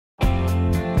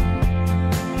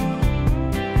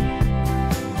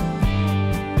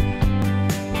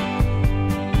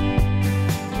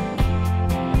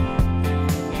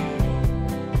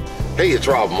Hey, it's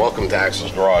Rob, and welcome to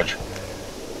Axel's Garage.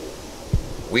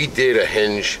 We did a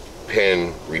hinge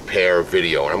pin repair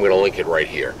video, and I'm going to link it right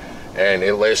here. And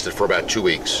it lasted for about 2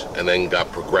 weeks, and then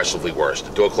got progressively worse.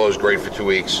 The door closed great for 2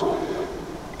 weeks.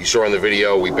 You saw in the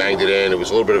video, we banged it in. It was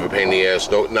a little bit of a pain in the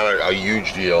ass, not a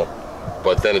huge deal,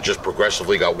 but then it just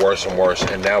progressively got worse and worse,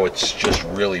 and now it's just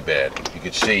really bad. You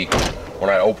can see when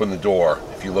I open the door,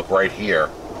 if you look right here,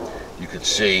 you can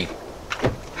see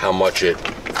how much it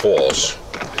falls.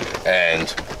 And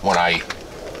when I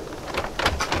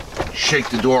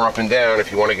shake the door up and down,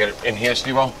 if you want to get it in here,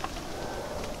 Steve-O,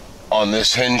 on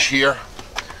this hinge here,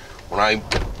 when I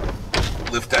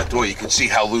lift that door, you can see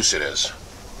how loose it is.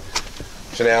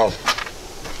 So now,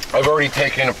 I've already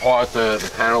taken apart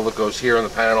the panel that goes here on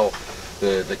the panel,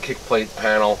 the kick plate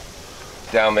panel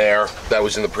down there. That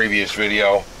was in the previous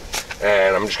video.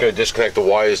 And I'm just going to disconnect the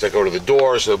wires that go to the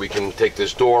door so that we can take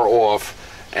this door off,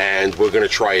 and we're going to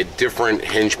try a different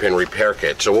hinge pin repair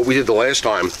kit. So what we did the last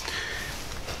time,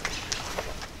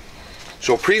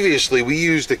 so previously we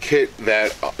used a kit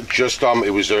that just it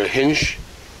was a hinge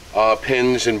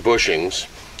pins and bushings,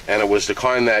 and it was the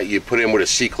kind that you put in with a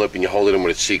C-clip and you hold it in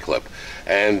with a C-clip,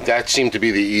 and that seemed to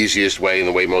be the easiest way and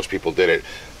the way most people did it.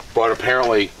 But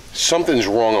apparently something's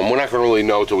wrong, and we're not going to really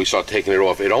know until we start taking it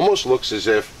off. It almost looks as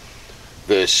if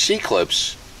the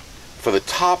C-clips for the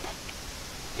top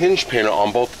hinge pin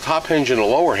on both the top hinge and the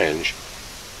lower hinge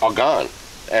are gone,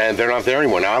 and they're not there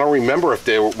anymore. Now I don't remember if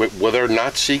were there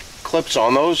not C-clips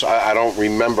on those. I don't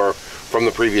remember from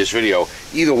the previous video.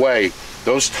 Either way,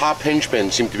 those top hinge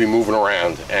pins seem to be moving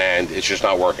around, and it's just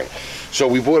not working. So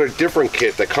we bought a different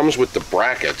kit that comes with the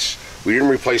brackets. We didn't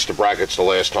replace the brackets the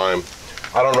last time.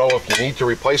 I don't know if you need to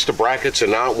replace the brackets or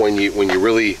not when you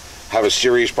really have a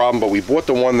serious problem, but we bought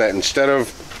the one that instead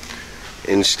of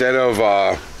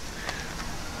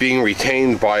being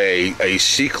retained by a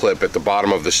C-clip at the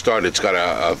bottom of the stud, it's got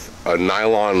a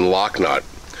nylon lock nut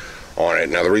on it.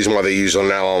 Now the reason why they use a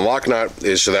nylon lock nut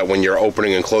is so that when you're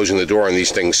opening and closing the door and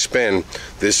these things spin,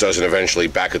 this doesn't eventually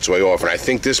back its way off. And I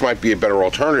think this might be a better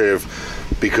alternative,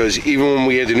 because even when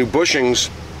we add the new bushings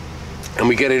and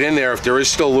we get it in there, if there is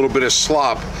still a little bit of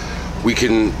slop, we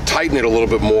can tighten it a little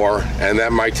bit more, and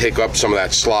that might take up some of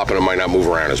that slop and it might not move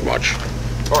around as much.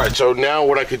 All right, so now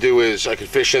what I could do is I could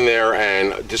fish in there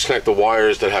and disconnect the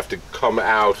wires that have to come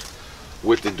out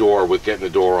with the door, with getting the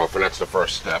door off, and that's the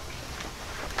first step.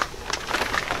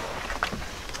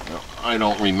 Now, I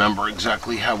don't remember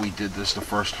exactly how we did this the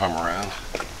first time around.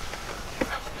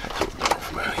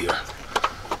 From out here.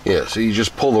 Yeah, so you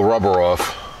just pull the rubber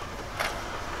off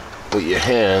with your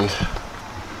hand,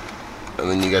 and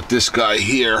then you got this guy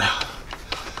here,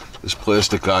 this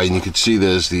plastic guy, and you can see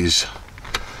there's these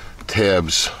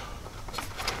tabs,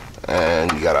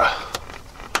 and you gotta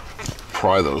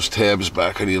pry those tabs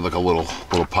back. I need like a little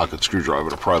pocket screwdriver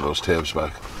to pry those tabs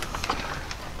back.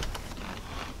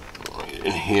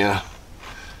 In here,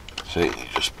 see, you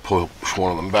just push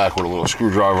one of them back with a little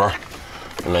screwdriver,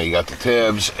 and now you got the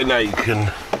tabs, and now you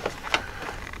can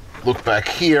look back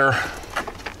here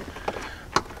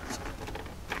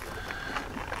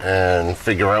and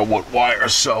figure out what wire.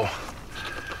 So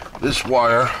this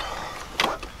wire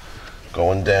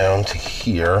going down to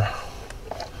here,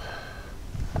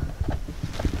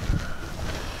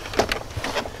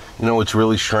 you know what's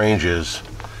really strange is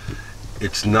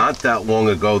it's not that long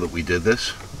ago that we did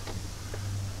this,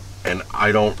 and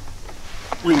I don't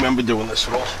remember doing this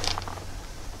at all.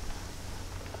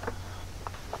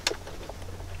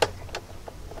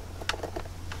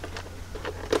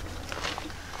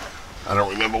 I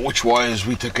don't remember which wires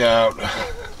we took out.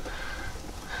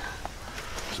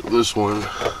 So this one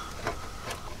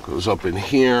goes up in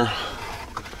here.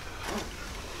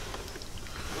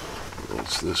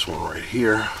 It's this one right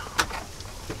here.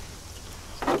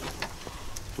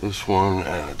 This one,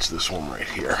 and it's this one right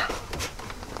here.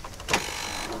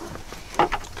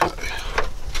 Okay.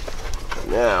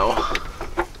 Now,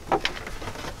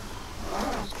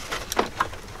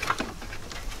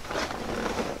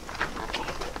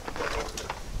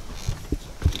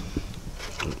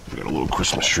 I got a little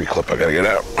Christmas tree clip I gotta get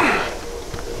out.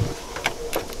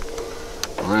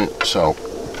 Alright, so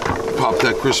pop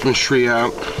that Christmas tree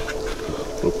out,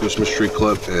 little Christmas tree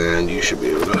clip, and you should be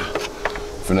able to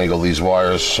finagle these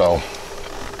wires. So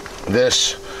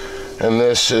this and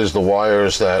this is the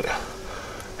wires that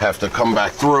have to come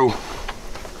back through.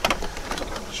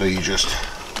 So you just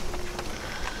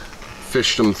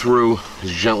fish them through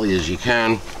as gently as you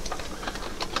can.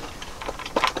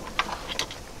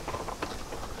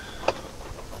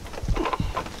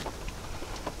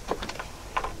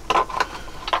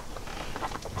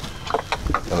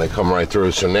 And they come right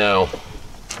through. So now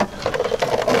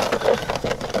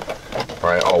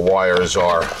wires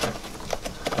are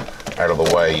out of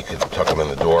the way, you can tuck them in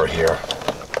the door here,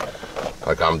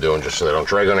 like I'm doing, just so they don't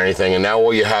drag on anything. And now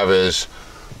all you have is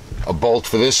a bolt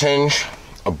for this hinge,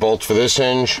 a bolt for this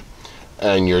hinge,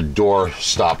 and your door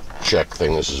stop check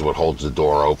thing. This is what holds the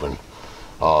door open.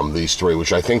 These three,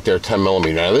 which I think they're 10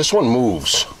 millimeter. Now this one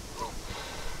moves,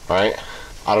 right?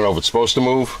 I don't know if it's supposed to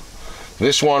move.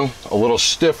 This one, a little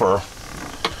stiffer.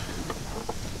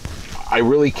 I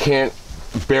really can't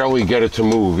barely get it to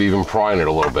move, even prying it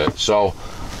a little bit. So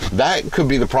that could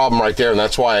be the problem right there, and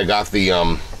that's why I got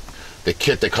the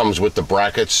kit that comes with the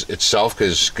brackets itself,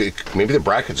 because maybe the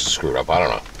brackets are screwed up. I don't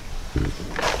know.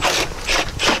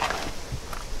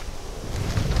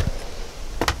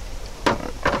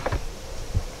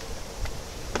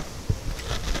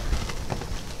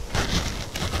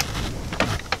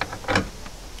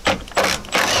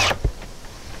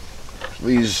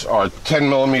 These are 10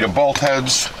 millimeter bolt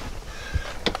heads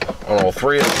on all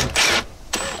three of them.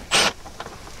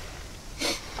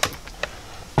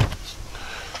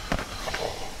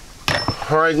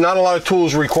 All right, not a lot of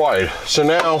tools required. So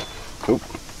now,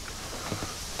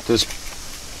 this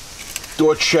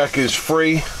door check is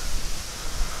free,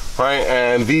 right?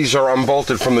 And these are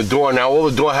unbolted from the door. Now all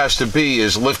the door has to be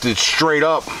is lifted straight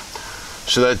up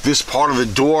so that this part of the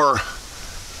door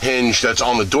hinge that's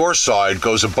on the door side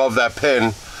goes above that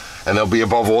pin, and they'll be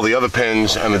above all the other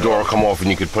pins, and the door will come off and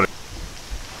you could put it.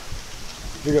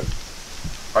 You're good.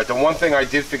 All right, the one thing I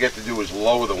did forget to do is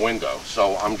lower the window.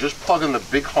 So I'm just plugging the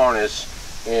big harness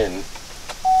in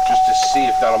just to see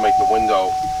if that'll make the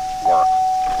window work.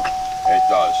 And it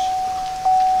does.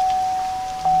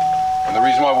 And the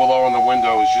reason why we're lowering the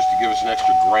window is just to give us an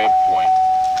extra grab point.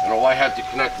 And all I had to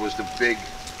connect was the big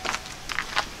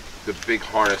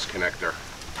harness connector.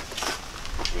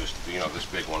 It was, you know, this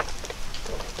big one.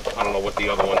 I don't know what the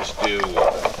other ones do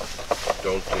or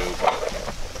don't do, but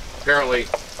apparently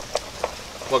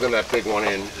plugging that big one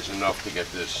in is enough to get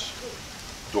this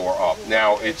door up.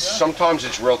 Now, sometimes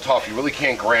it's real tough. You really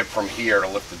can't grab from here to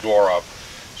lift the door up.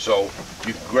 So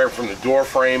you can grab from the door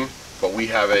frame, but we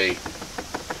have a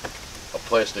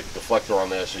plastic deflector on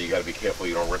there, so you got to be careful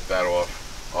you don't rip that off.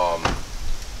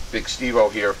 Big Steve-O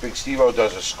here. Big Steve-O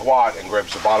does a squat and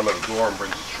grabs the bottom of the door and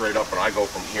brings it straight up, and I go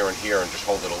from here and here and just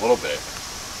hold it a little bit.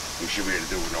 We should be able to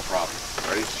do it with no problem.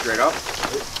 Ready? Straight up?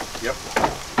 Yep.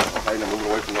 Okay, now move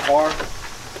it away from the bar.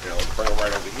 Okay, let's bring it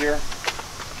right over here.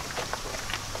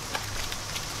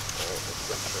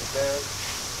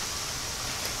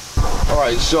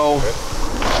 Alright, so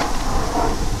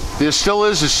there still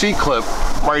is a C-clip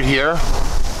right here.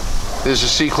 There's a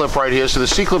C-clip right here, so the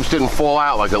C-clips didn't fall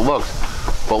out like it looked.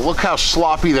 But look how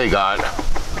sloppy they got,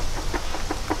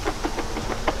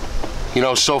 you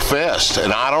know, so fast.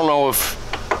 And I don't know if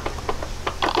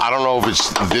it's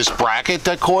this bracket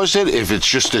that caused it, if it's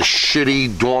just a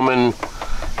shitty Dorman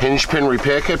hinge pin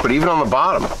repair kit, but even on the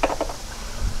bottom,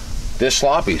 they're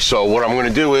sloppy. So what I'm gonna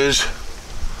do is,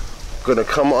 I'm gonna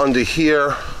come under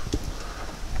here,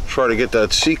 try to get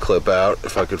that C-clip out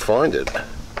if I could find it.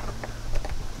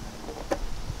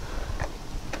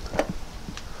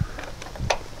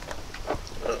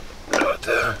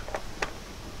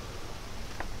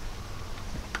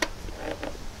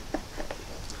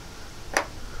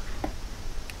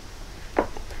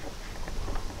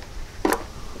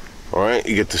 Alright,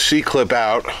 you get the C-clip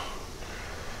out.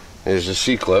 There's the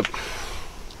C-clip.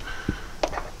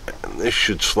 And this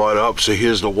should slide up. So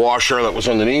here's the washer that was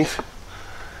underneath.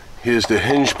 Here's the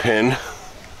hinge pin.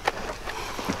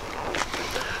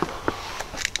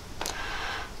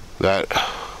 That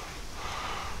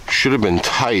should have been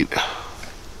tight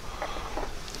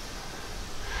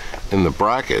in the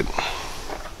bracket.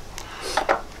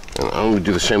 And I'm going to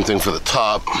do the same thing for the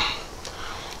top,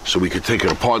 so we could take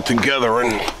it apart together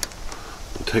and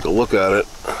take a look at it.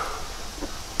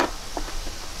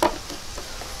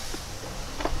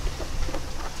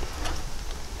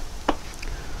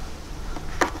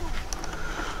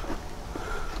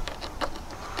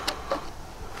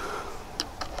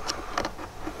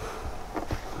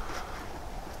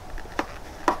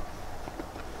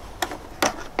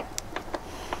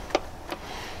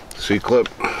 C-clip.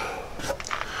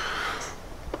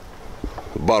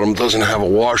 The bottom doesn't have a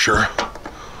washer.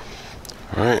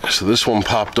 Alright, so this one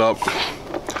popped up.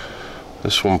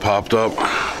 This one popped up.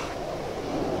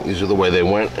 These are the way they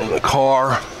went in the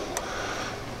car.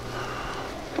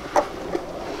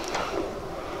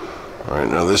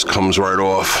 Alright, now this comes right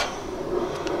off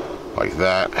like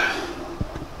that.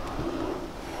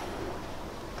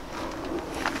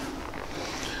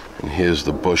 And here's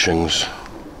the bushings.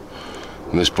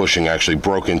 And this bushing actually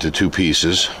broke into two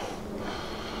pieces.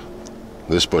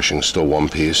 This bushing's still one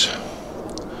piece.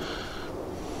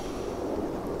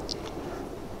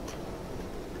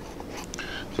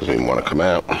 Doesn't even want to come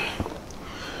out.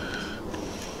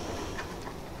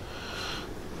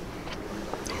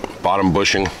 Bottom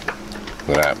bushing,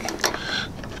 look at that.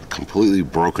 Completely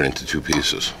broken into two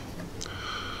pieces.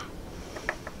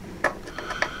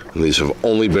 And these have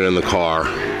only been in the car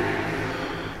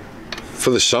for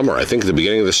the summer. I think at the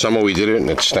beginning of the summer we did it, and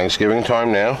it's Thanksgiving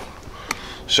time now.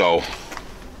 So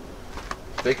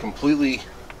they completely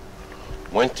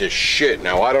went to shit.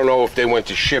 Now I don't know if they went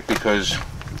to shit because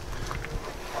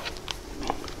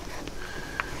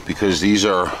these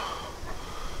are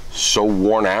so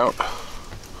worn out.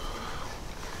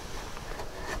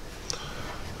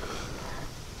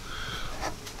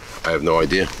 I have no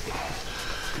idea. All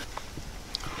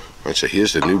right, so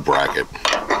here's the new bracket,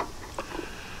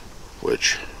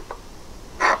 which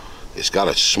it's got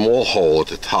a small hole at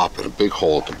the top and a big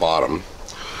hole at the bottom.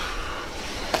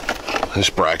 This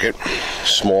bracket,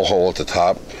 small hole at the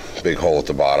top, big hole at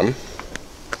the bottom.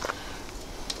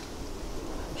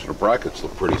 So the brackets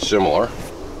look pretty similar.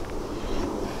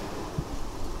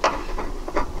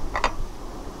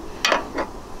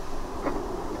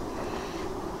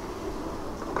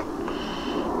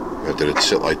 Now, did it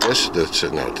sit like this? Did it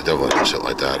sit? No, it definitely didn't sit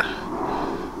like that.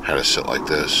 It had to sit like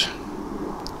this.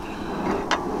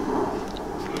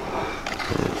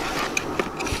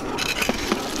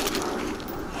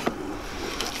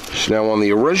 So now on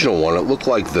the original one, it looked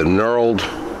like the knurled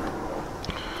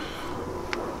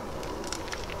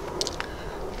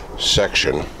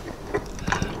section,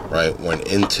 right, went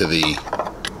into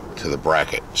the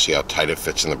bracket. See how tight it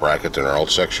fits in the bracket, the knurled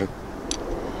section?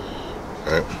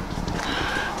 All right.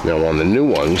 Now on the new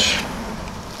ones,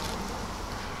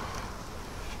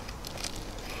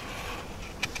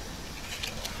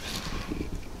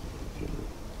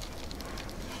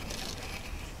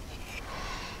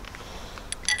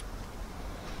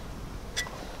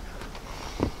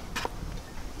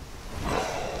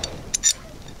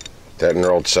 that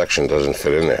knurled section doesn't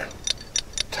fit in there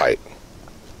tight.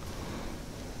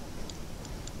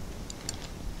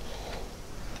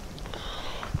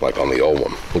 Like on the old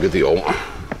one. Look at the old one.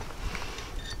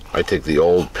 I take the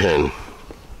old pin,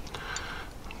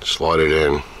 slide it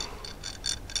in.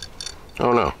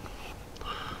 Oh no,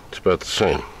 it's about the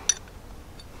same.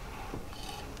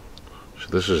 So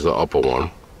this is the upper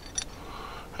one,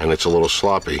 and it's a little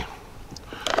sloppy.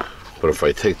 But if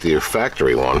I take the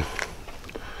factory one,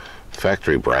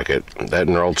 factory bracket, that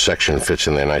knurled section fits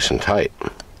in there nice and tight.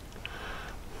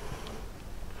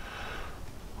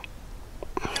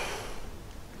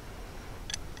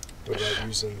 Without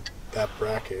using that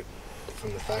bracket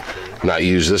from the factory. Not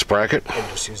use this bracket? And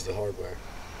just use the hardware.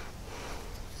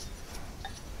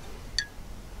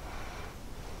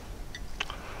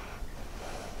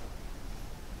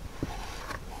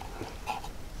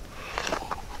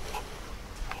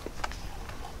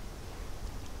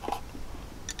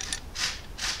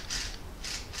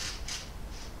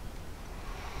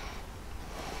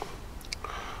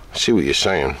 I see what you're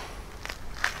saying.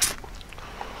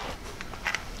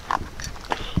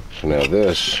 So now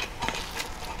this,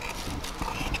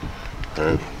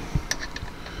 right,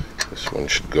 this one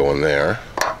should go in there.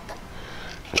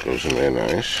 It goes in there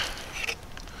nice.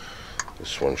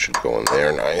 This one should go in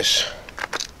there nice.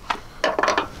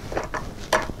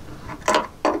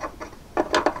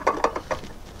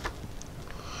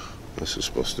 This is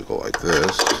supposed to go like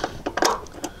this.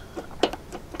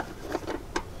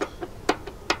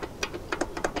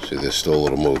 See, there's still a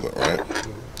little movement, right?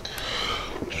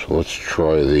 So let's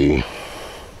try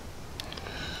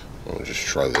I'll just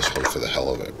try this one for the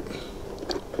hell of it.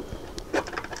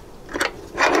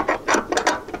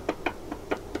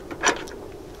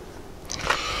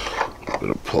 A bit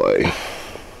of play.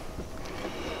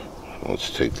 Let's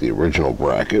take the original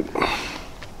bracket.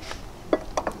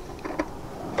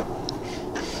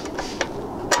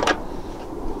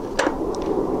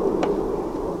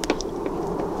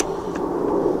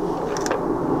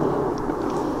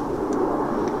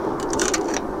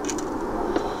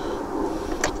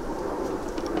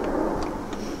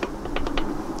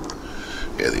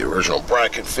 Yeah, the original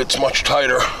bracket fits much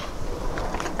tighter.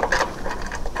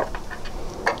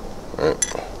 Right.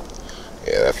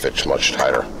 Yeah, that fits much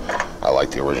tighter. I like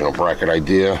the original bracket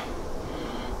idea.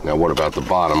 Now what about the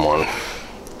bottom one?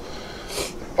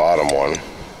 Bottom one.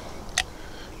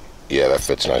 Yeah, that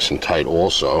fits nice and tight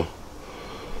also.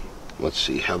 Let's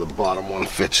see how the bottom one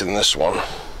fits in this one.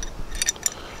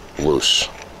 Loose.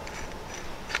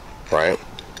 Right?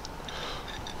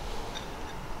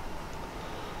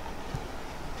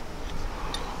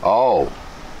 Oh.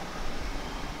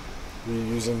 You're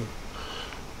using...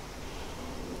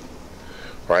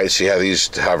 Right, see how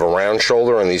these have a round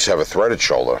shoulder and these have a threaded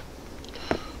shoulder.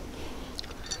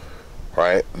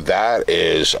 right? That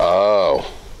is,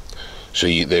 oh, so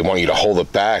they want you to hold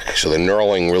it back, so the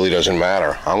knurling really doesn't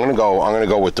matter. I'm gonna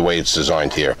go with the way it's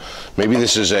designed here. Maybe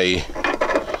this is an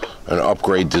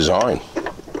upgrade design.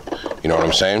 You know what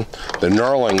I'm saying? The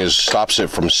knurling stops it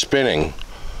from spinning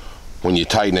when you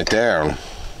tighten it down,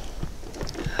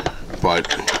 but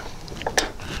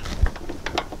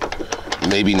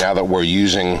maybe now that we're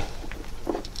using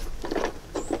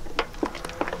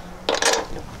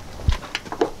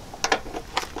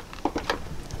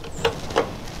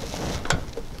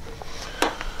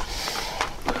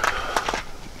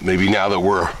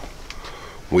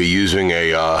we're using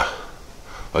a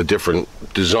different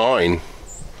design,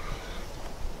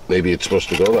 maybe it's supposed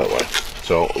to go that way.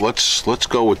 So let's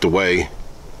go with the way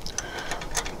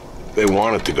they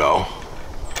want it to go.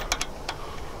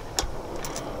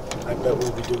 I bet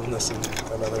we'll be doing this in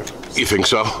another... You think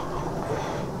so?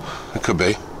 It could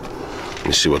be. Let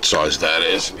me see what size that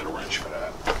is. Get a wrench for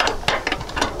that.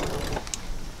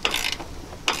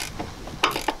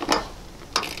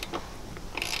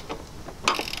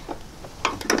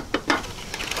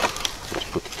 Let's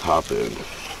put the top in.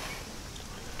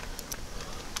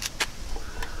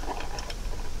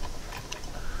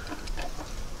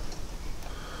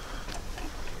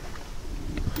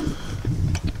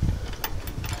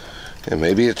 And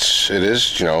maybe it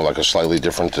is, you know, like a slightly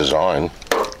different design.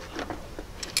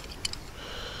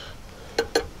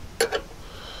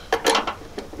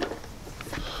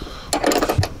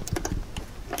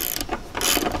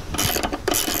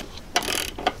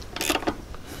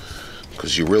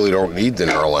 Because you really don't need the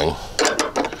knurling.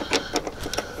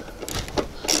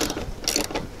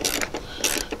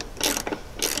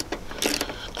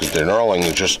 Because the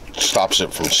knurling just stops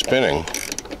it from spinning.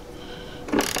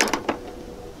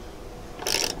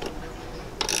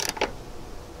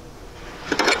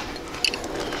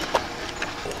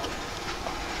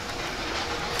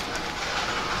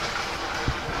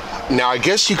 Now, I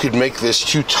guess you could make this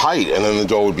too tight and then the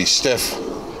door would be stiff,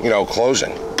 you know,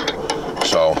 closing.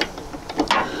 So,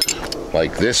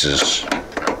 like this is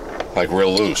like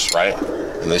real loose, right?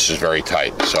 And this is very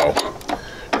tight. So,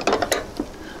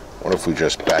 what if we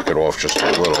just back it off just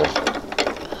a little?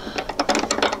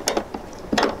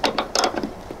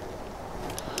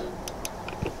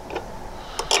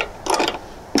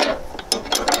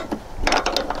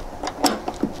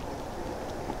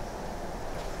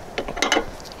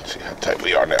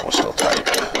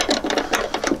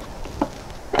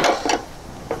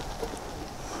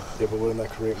 Yeah, but wouldn't that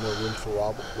create more room for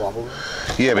wobble room?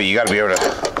 Yeah, but you got to be able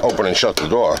to open and shut the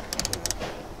door.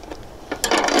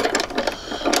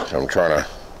 So I'm trying to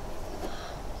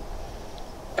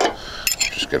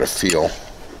just get a feel.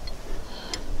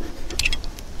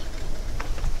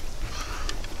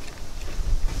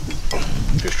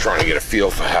 Just trying to get a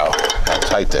feel for how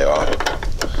tight they are.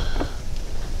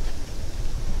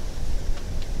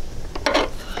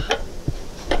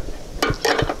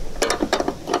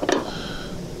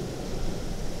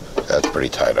 That's pretty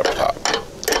tight up top.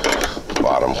 The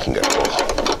bottom can get a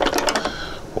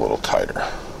little tighter.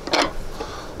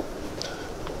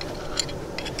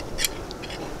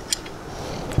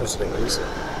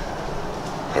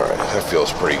 Alright, that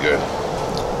feels pretty good.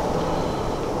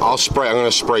 I'm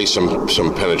gonna spray some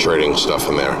penetrating stuff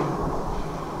in there.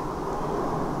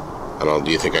 I don't,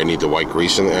 do you think I need the white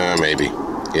grease in there? Maybe.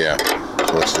 Yeah.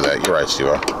 So let's do that. You're right, Steve.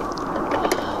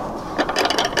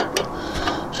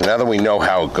 So now that we know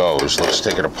how it goes, let's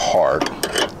take it apart.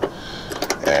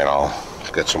 And I'll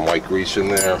get some white grease in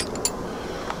there.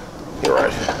 You're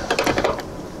right.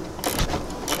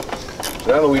 So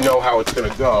now that we know how it's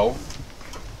gonna go,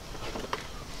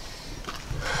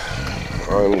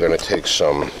 I'm gonna take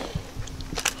some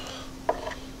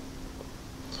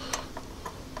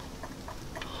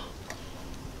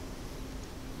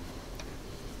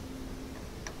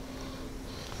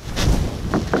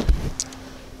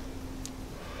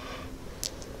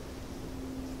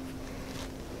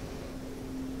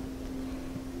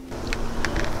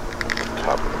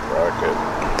top of the bracket,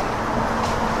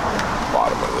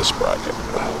 bottom of this bracket.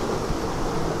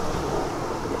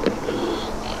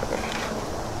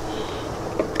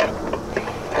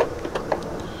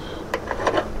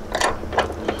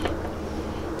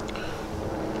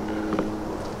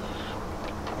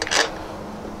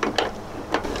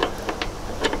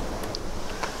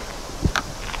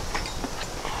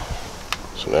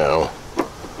 So now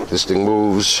this thing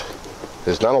moves.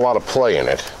 There's not a lot of play in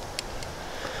it.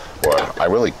 Or I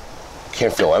really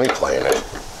can't feel any play in it.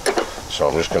 So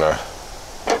I'm just gonna,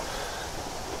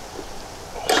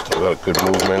 still got a good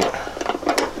movement.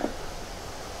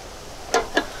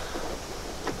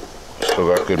 Still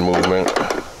got good movement.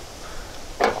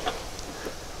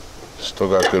 Still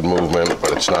got good movement,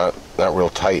 but it's not real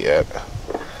tight yet.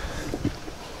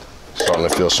 Starting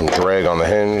to feel some drag on the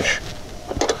hinge.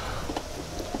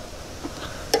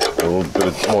 A little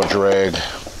bit more drag.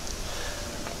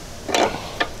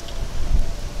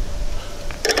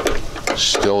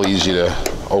 Still easy to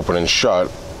open and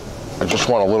shut. I just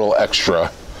want a little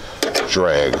extra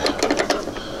drag.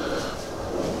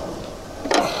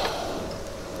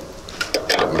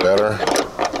 Getting better.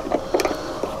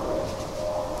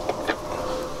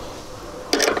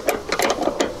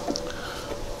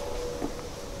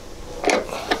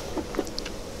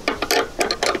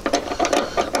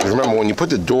 Remember, when you put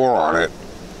the door on it,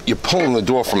 you're pulling the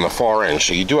door from the far end,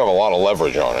 so you do have a lot of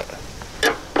leverage on it.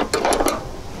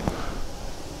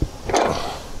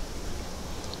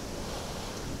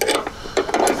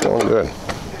 Feeling good.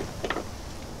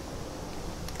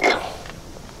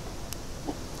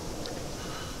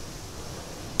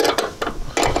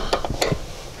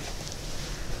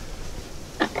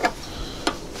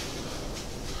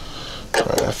 All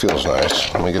right, that feels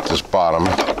nice. Let me get this bottom.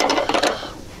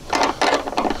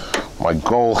 My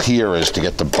goal here is to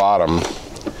get the bottom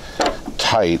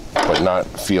tight, but not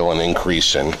feel an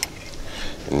increase in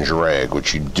drag,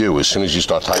 which you do as soon as you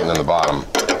start tightening the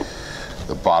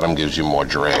bottom gives you more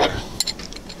drag.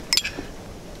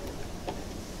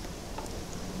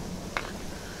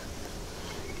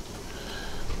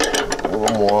 A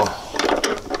little more.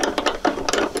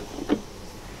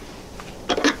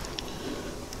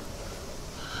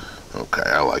 Okay,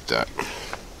 I like that.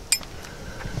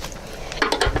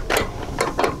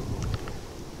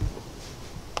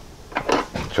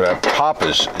 So that top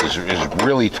is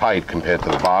really tight compared to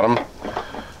the bottom.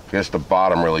 I guess the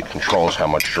bottom really controls how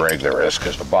much drag there is,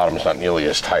 because the bottom is not nearly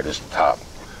as tight as the top.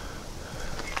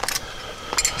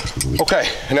 Okay,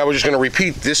 and now we're just going to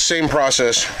repeat this same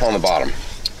process on the bottom.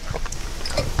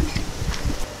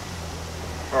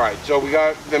 All right, so we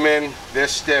got them in. They're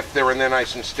stiff. They're in there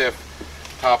nice and stiff.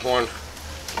 Top one,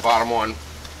 bottom one.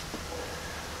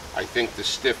 I think the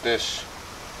stiffness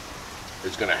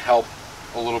is going to help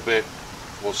a little bit.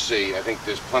 We'll see. I think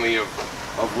there's plenty of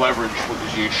leverage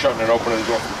because you're shutting and opening the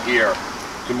door from here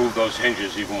to move those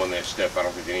hinges even when they're stiff. I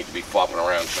don't think they need to be flopping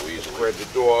around so easily. Spread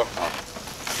the door the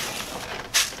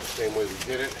same way we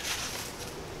did it.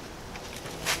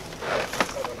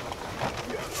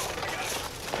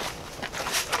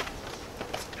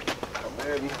 Come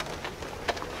in.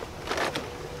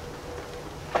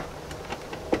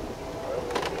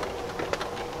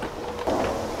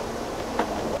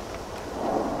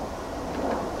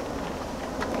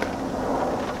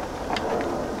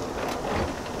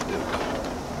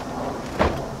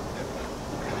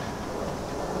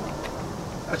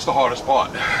 That's the hardest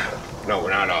part. No, we're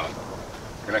not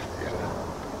connected yet.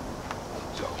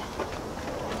 So,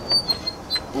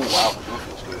 oh wow, that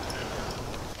feels good.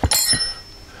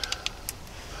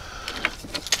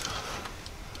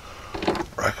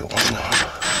 Bracket one now.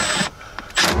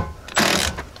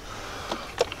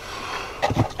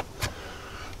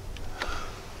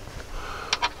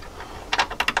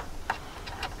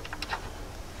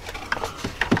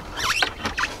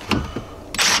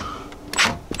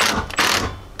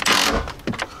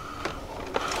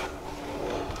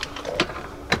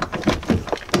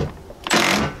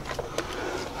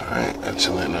 That's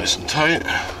in there nice and tight.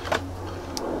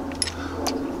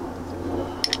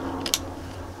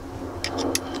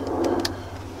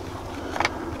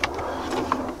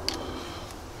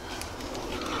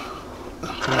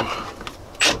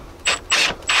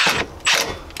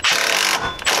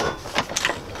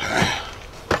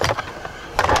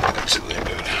 That's in there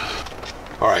good.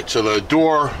 All right, so the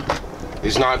door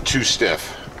is not too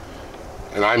stiff,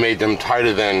 and I made them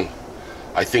tighter than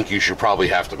I think you should probably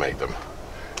have to make them.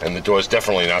 And the door is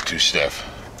definitely not too stiff.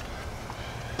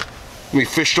 Let me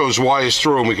fish those wires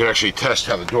through and we can actually test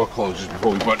how the door closes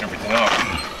before we button everything up.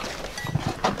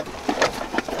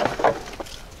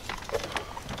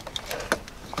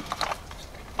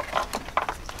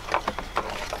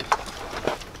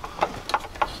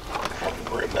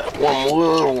 Grab that one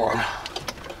little one.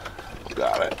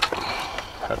 Got it.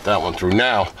 Got that one through.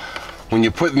 Now, when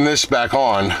you're putting this back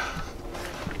on,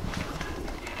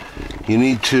 you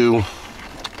need to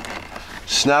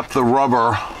snap the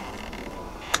rubber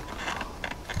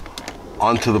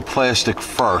onto the plastic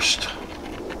first.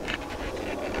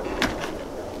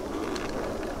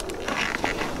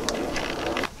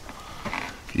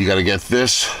 You got to get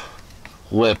this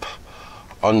lip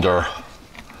under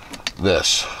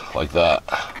this, like that.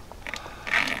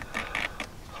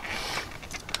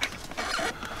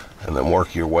 And then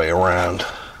work your way around.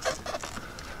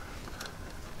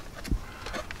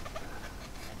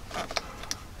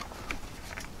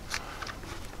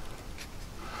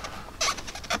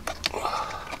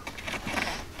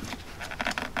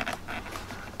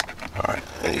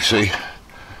 see,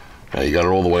 now you got it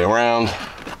all the way around.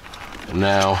 And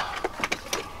now,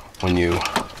 when you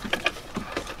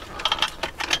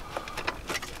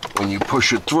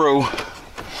push it through,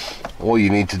 all you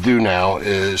need to do now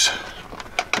is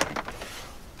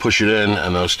push it in,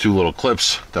 and those two little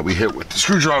clips that we hit with the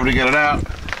screwdriver to get it out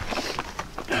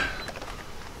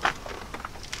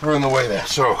are in the way there.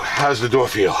 So, how's the door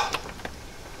feel?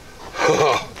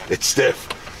 It's stiff.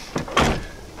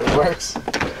 It works.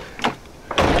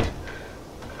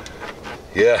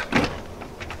 Yeah.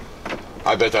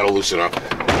 I bet that'll loosen up.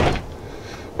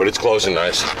 But it's closing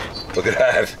nice. Look at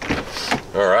that.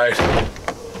 All right.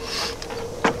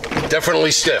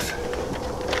 Definitely stiff.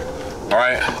 All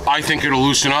right. I think it'll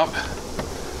loosen up.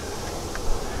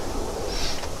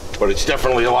 But it's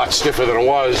definitely a lot stiffer than it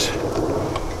was.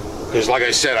 Because like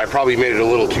I said, I probably made it a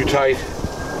little too tight.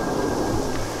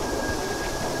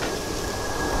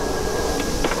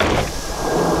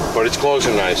 But it's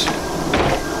closing nice.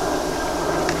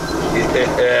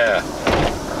 Yeah.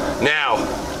 Now,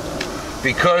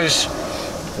 because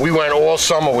we went all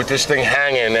summer with this thing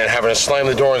hanging and having to slam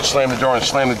the door and slam the door and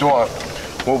slam the door,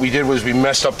 what we did was we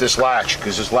messed up this latch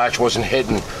because this latch wasn't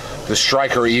hitting the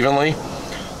striker evenly.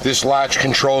 This latch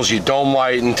controls your dome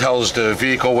light and tells the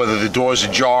vehicle whether the door's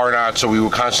ajar or not, so we were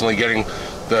constantly getting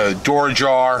the door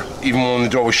ajar even when the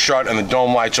door was shut, and the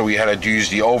dome light, so we had to use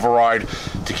the override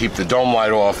to keep the dome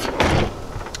light off.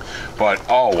 But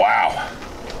oh wow,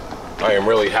 I am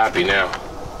really happy now.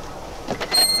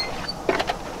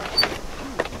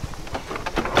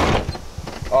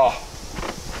 Oh,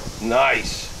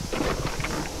 nice.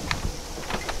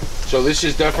 So this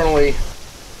is definitely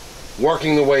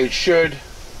working the way it should.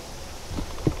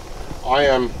 I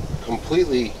am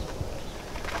completely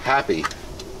happy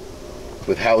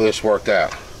with how this worked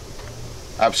out.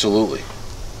 Absolutely.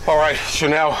 All right, so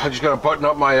now I just gotta button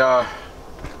up my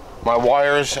my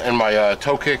wires and my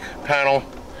toe kick panel,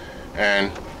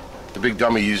 and the big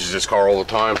dummy uses this car all the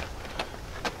time.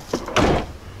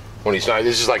 When he's not,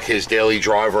 this is like his daily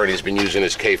driver, and he's been using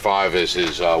his K5 as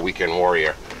his weekend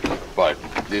warrior. But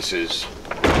this is,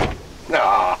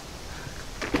 wow,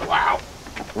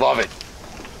 love it.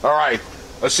 All right,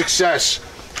 a success.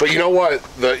 But you know what?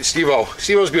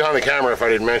 Steve-O's behind the camera, if I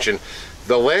didn't mention.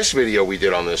 The last video we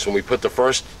did on this, when we put the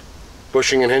first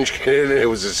bushing and hinge kit in, it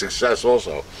was a success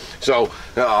also. So,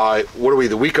 what are we,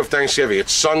 the week of Thanksgiving?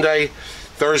 It's Sunday.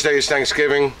 Thursday is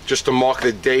Thanksgiving, just to mark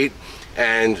the date.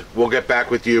 And we'll get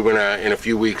back with you in a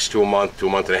few weeks to a month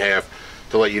and a half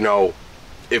to let you know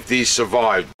if these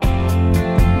survived.